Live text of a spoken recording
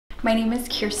My name is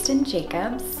Kirsten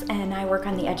Jacobs, and I work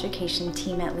on the education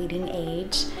team at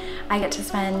LeadingAge. I get to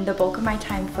spend the bulk of my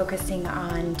time focusing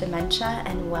on dementia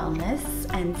and wellness,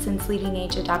 and since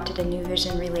LeadingAge adopted a new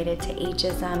vision related to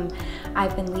ageism,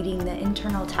 I've been leading the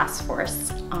internal task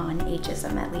force on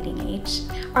ageism at LeadingAge.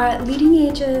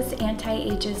 LeadingAge's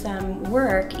anti-ageism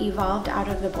work evolved out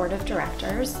of the board of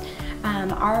directors.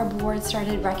 Our board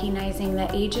started recognizing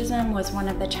that ageism was one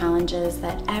of the challenges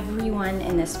that everyone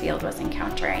in this field was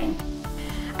encountering.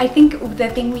 I think the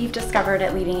thing we've discovered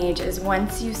at LeadingAge is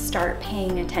once you start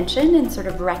paying attention and sort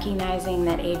of recognizing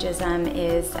that ageism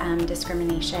is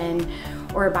discrimination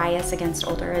or bias against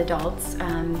older adults,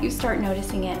 you start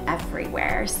noticing it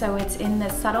everywhere. So it's in the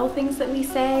subtle things that we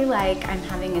say, like I'm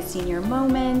having a senior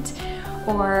moment,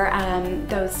 or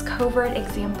those covert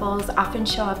examples often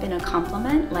show up in a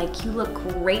compliment, like you look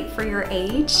great for your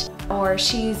age, or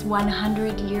she's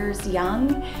 100 years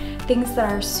young. Things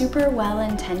that are super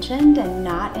well-intentioned and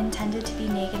not intended to be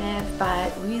negative,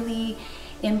 but really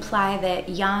imply that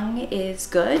young is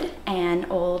good and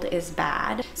old is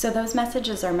bad. So those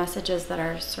messages are messages that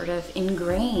are sort of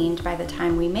ingrained by the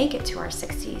time we make it to our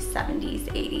 60s, 70s,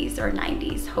 80s, or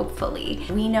 90s, hopefully.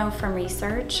 We know from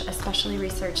research, especially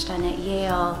research done at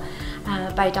Yale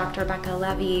by Dr. Becca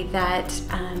Levy, that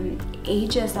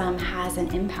ageism has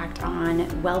an impact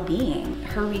on well-being.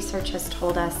 Her research has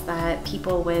told us that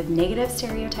people with negative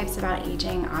stereotypes about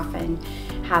aging often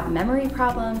have memory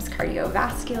problems,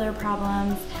 cardiovascular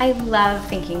problems. I love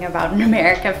thinking about an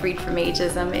America freed from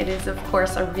ageism. It is, of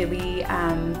course, a really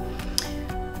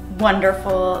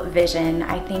wonderful vision.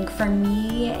 I think for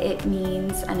me, it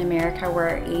means an America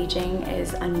where aging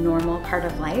is a normal part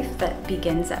of life that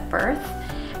begins at birth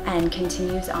and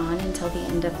continues on until the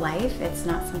end of life. It's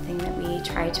not something that we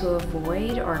try to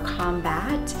avoid or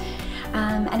combat.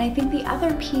 And I think the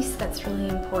other piece that's really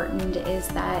important is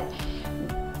that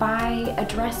by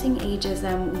addressing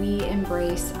ageism, we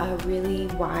embrace a really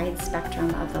wide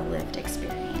spectrum of the lived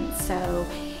experience. So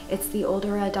it's the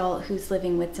older adult who's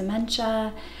living with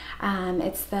dementia,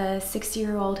 it's the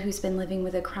 60-year-old who's been living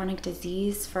with a chronic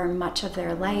disease for much of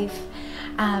their life,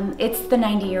 it's the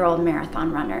 90-year-old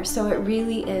marathon runner. So it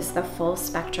really is the full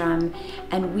spectrum,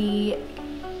 and we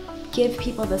give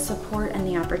people the support and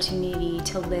the opportunity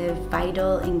to live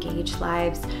vital, engaged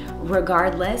lives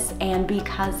regardless and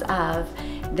because of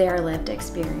their lived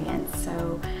experience.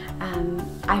 So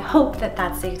I hope that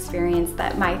that's the experience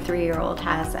that my 3-year-old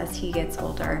has as he gets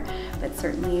older, but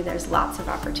certainly there's lots of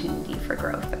opportunity for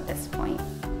growth at this point.